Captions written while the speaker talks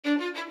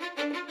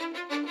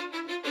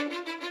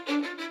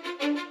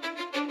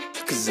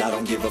Cause I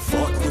don't give a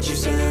fuck what you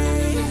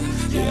say.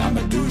 Yeah,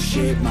 I'ma do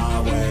shit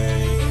my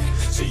way.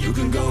 So you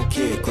can go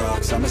kick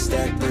rocks, I'ma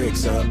stack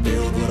bricks up,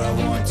 build what I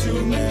want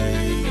to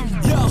make.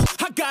 Yo,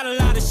 I got a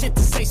lot of shit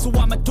to say, so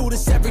I'ma do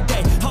this every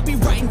day. I'll be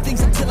writing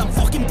things until I'm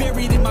fucking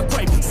buried in my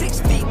grave.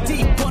 6 feet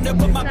deep under,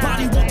 but my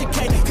body won't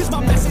decay. Cause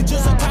my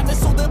messages are timeless,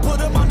 so they'll put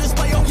them on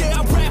display. Oh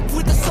yeah, I rap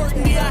with a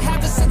certainty, I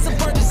have a sense of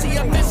urgency.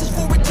 A message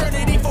for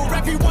eternity, for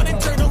everyone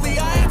internally.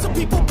 I had some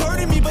people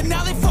burning me, but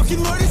now they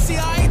fucking learn to see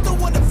I ain't the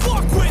one to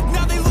fuck with.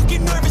 Now they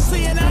looking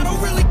nervously, and I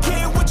don't really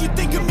care what you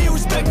think of me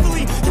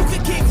respectfully. You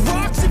can kick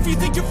rocks if you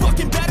think you're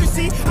fucking better,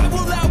 see. I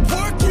will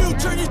outwork you,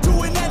 turn you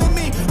to an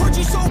enemy. Hurt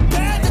you so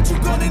bad that you're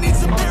gonna need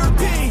some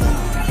therapy.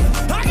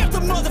 I got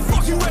the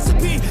motherfucking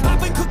recipe. I've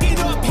been cooking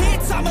up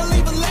hits, I'ma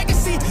leave a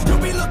legacy. You'll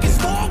be looking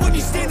small when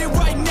you're standing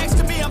right next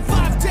to me. I'm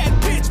 5'10",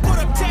 bitch, but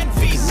I'm 10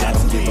 feet next to me. I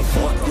don't give a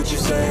fuck what you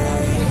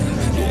say.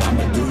 Yeah,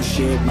 I'ma do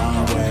shit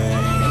my way.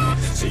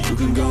 So you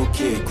can go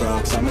kick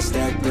rocks, I'ma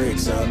stack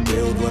bricks up,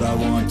 build what I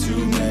want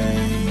to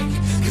make.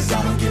 Cause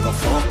I don't give a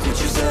fuck what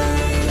you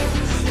say.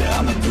 Yeah,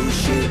 I'ma do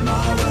shit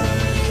my way.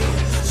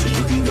 So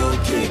you can go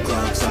kick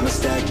rocks, I'ma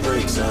stack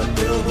bricks up,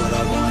 build what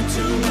I want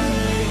to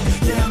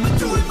make. Yeah, I'ma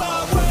do it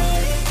my way.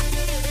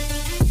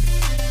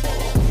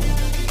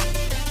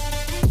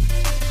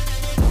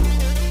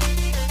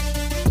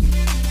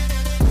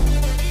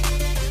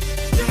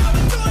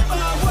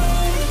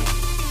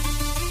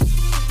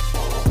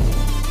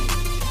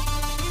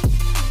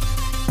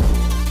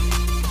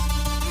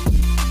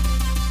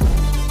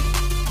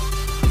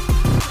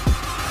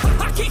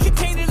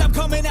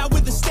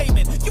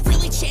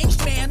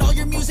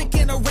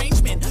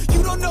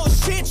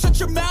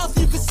 Your mouth,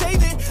 you can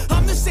save it.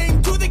 I'm the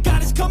same dude that got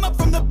his come up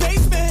from the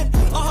basement.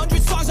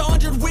 100 songs,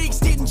 100 weeks,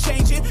 didn't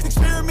change it.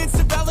 Experiments,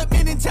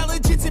 development,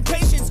 intelligence, and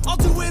patience. I'll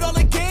do it all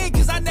again,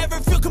 cause I never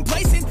feel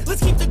complacent.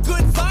 Let's keep the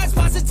good vibes,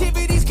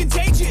 positivity's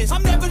contagious.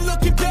 I'm never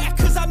looking back,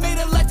 cause I made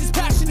a life that's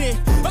passionate.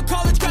 A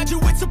college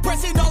graduate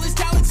suppressing all his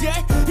talents,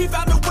 yeah. He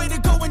found a way to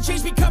go and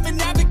change, become an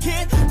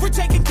advocate. For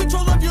taking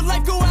control of your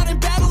life, go out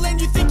and battle.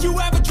 And you think you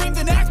have a dream,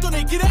 then act on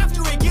it. Get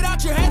after it, get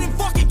out your head and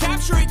fucking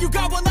capture it. You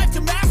got one life to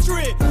master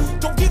it.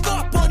 Don't give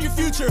up on your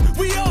future.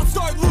 We all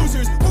start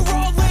losers. We're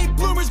all late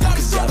bloomers.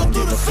 Gotta struggle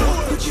through the sewer. I don't give a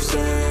fuck what you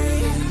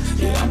say.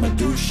 Yeah, I'ma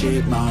do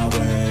shit my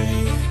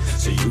way.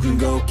 So you can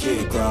go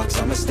kick rocks,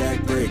 I'ma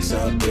stack bricks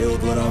up,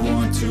 build what I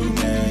want to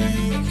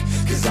make.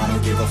 Cause I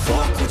don't give a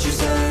fuck what you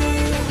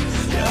say.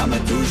 Yeah, I'ma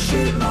do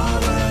shit my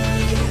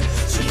way.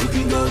 So you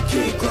can go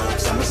kick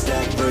rocks, I'ma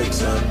stack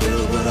bricks up,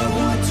 build what I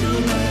want to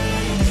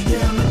make.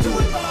 Yeah, I'ma do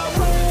it my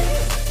way.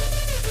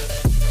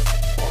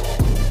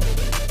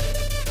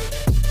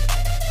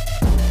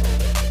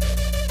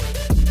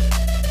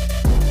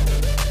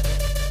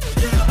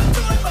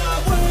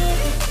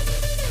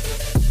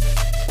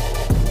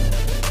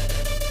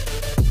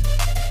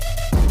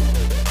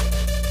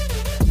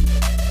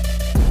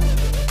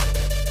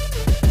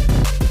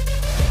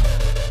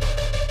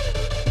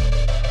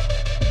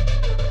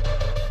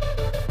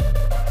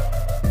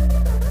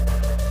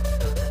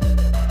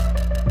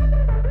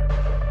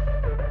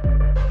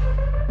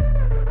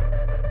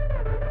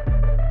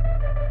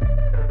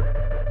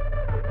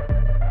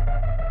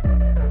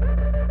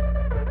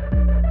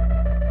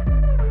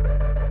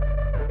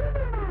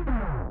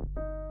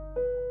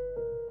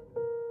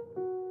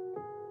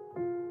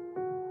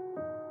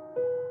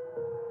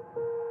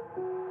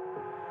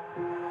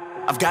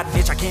 I've got an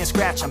itch I can't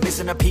scratch, I'm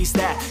missing a piece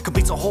that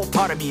completes a whole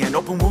part of me, an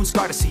open wound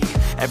scar to see.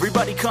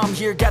 Everybody come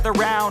here, gather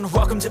round,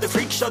 welcome to the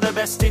freak show, the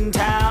best in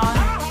town.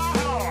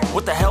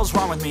 What the hell's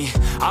wrong with me?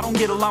 I don't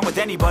get along with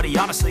anybody,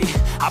 honestly.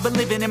 I've been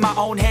living in my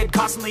own head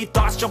constantly,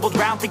 thoughts jumbled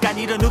round, think I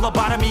need a new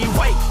lobotomy.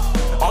 Wait,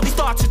 all these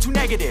thoughts are too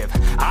negative.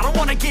 I don't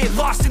wanna get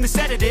lost in the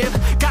sedative.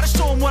 Gotta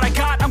show them what I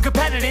got, I'm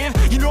competitive.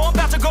 You know I'm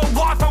about to go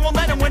off, I won't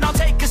let them win, I'll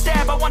take a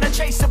stab. I wanna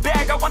chase a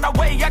bag, I want a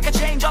way I can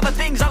change all the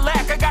things I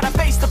lack. I gotta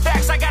face the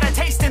facts, I got a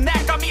taste in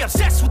that. Got me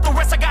obsessed with the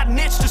rest, I got an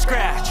itch to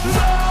scratch.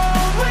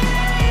 I'll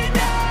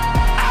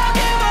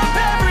give up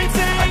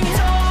everything.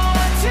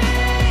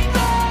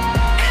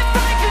 If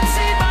I could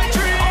see my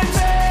dreams,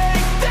 I'll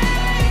make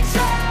things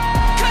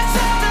right. 'Cause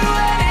I'll do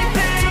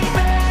anything to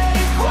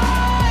make what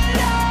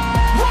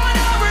I want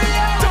a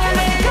reality. Don't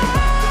let go.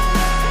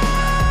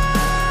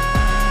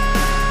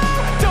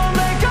 Don't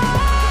let go.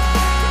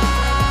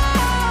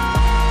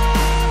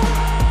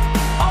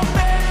 I'll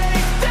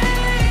make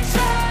things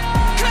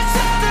right. 'Cause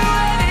I'll do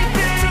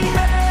anything to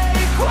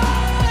make what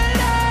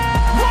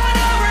I want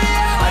a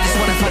reality. I just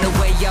wanna find a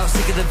way out,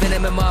 sick of the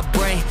venom in my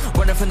brain.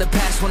 Running from the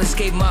past, wanna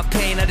escape my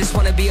pain. I just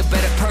wanna be a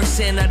better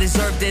person, I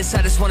deserve this.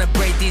 I just wanna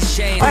break these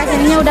chains.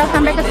 Akhirnya udah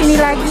sampai ke sini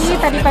lagi.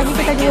 Tadi pagi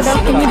kita juga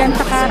udah kesini dan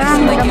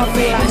sekarang udah mau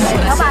pulang.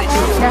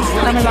 Udah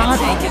ramai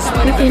banget di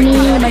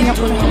sini, banyak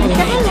pengunjung.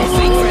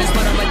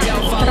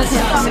 Terus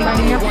ya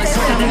banyak.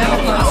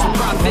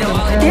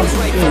 Nah di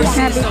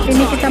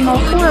sini kita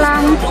mau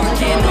pulang.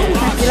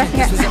 Nah jelas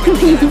nggak?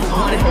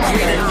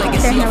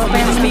 Oke nggak apa-apa,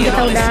 yang penting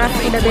kita udah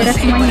beres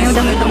semuanya,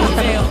 udah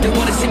muter-muter.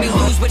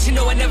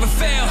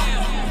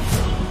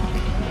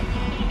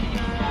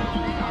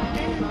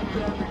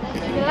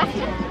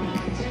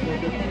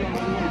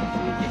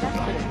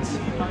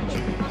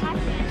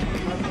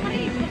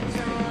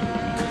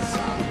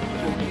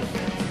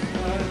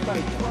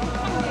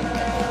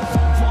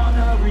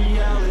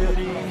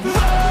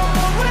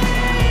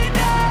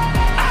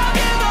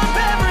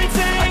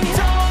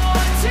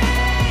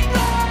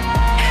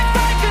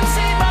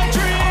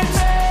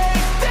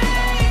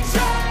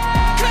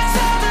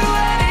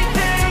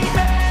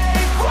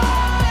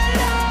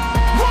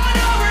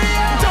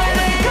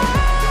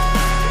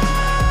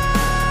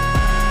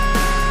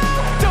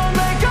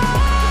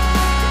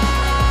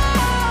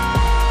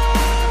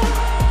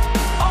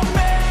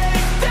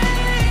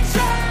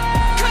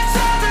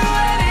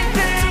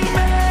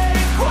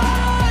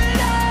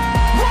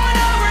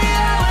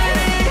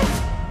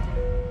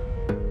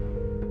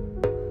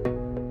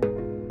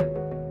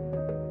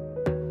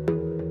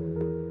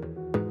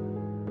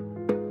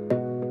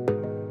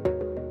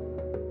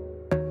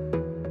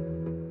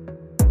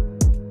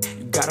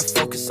 gotta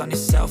focus on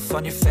yourself,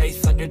 on your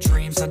faith, on your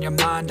dreams, on your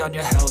mind, on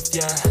your health,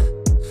 yeah.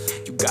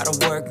 You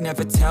gotta work,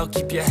 never tell,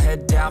 keep your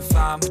head down,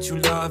 find what you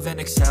love and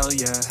excel,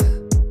 yeah.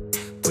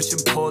 Push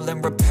and pull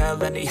and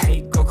repel any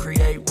hate, go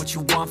create what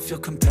you want, feel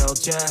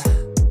compelled, yeah.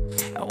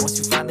 And once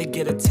you finally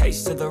get a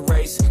taste of the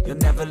race, you'll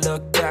never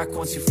look back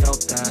once you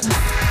felt that.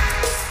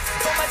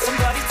 Don't let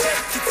somebody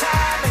take your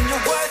time and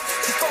your worth,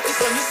 just focus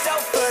on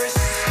yourself first.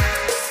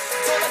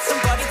 Don't let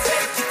somebody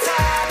take your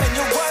time and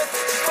your worth,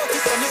 just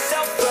focus on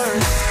yourself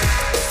first.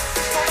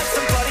 Don't let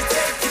somebody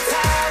take your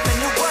time and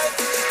your worth,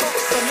 just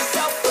focus on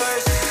yourself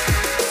first.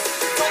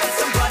 Don't let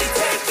somebody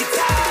take your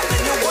time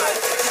and your worth,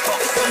 just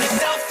focus on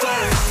yourself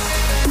first.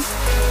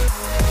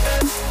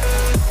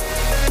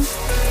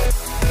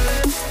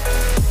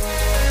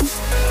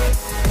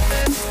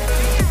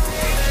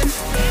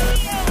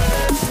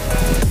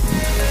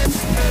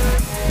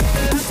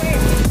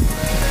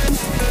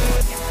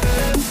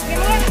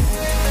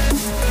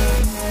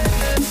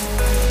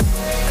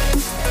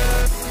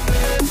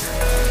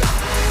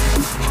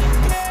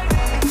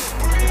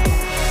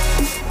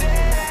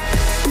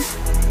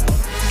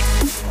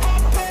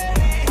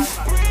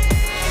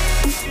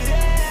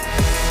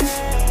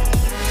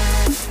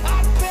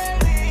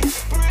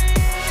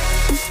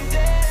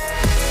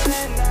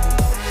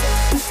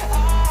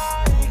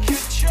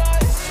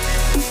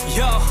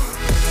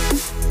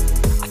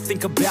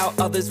 About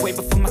others way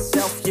before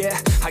myself, yeah.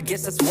 I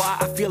guess that's why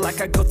I feel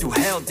like I go through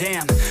hell,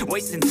 damn.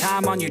 Wasting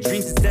time on your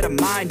dreams instead of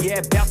mine,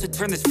 yeah. About to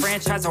turn this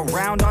franchise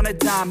around on a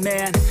dime,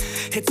 man.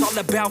 It's all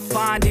about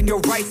finding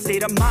your right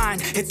state of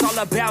mind. It's all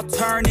about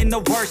turning the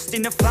worst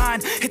into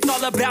fine. It's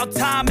all about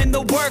time and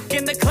the work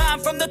and the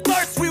climb. From the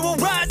thirst we will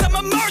rise, I'm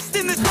immersed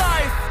in this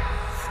life.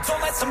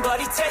 Don't let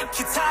somebody take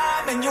your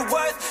time and your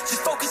worth,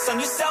 just focus on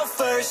yourself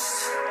first.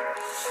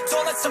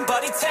 Don't let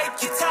somebody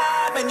take your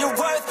time and your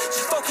worth,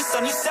 just focus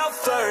on yourself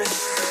first.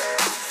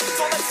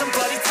 Don't let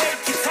somebody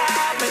take your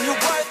time and your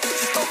worth,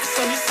 just focus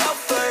on yourself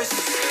first.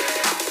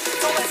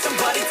 Don't let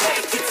somebody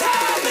take your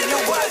time and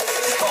your worth,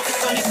 just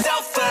focus on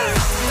yourself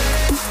first.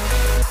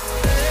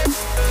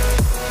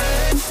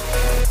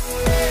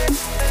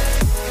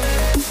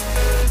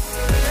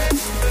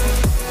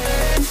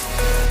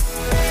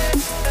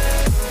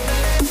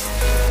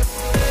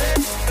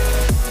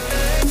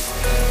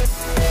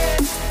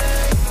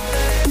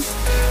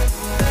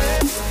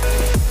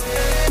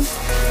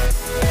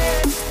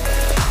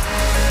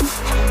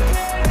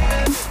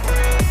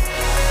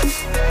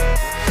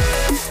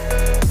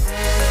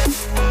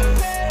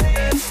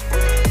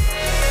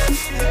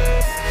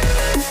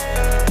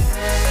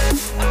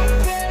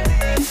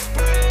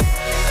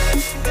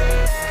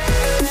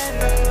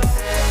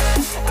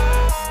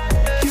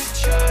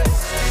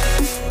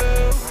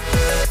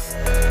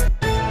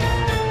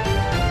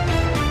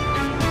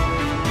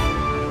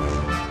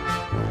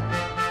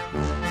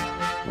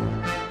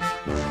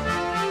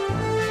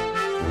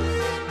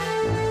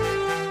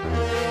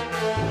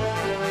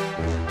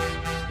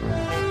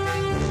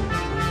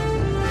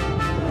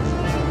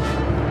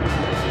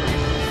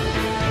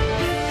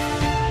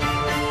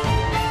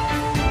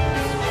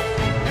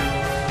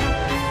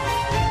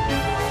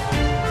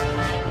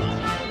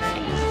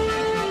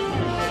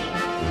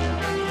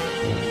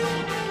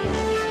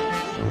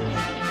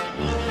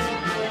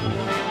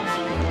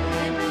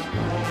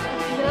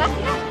 Jelas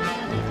ya?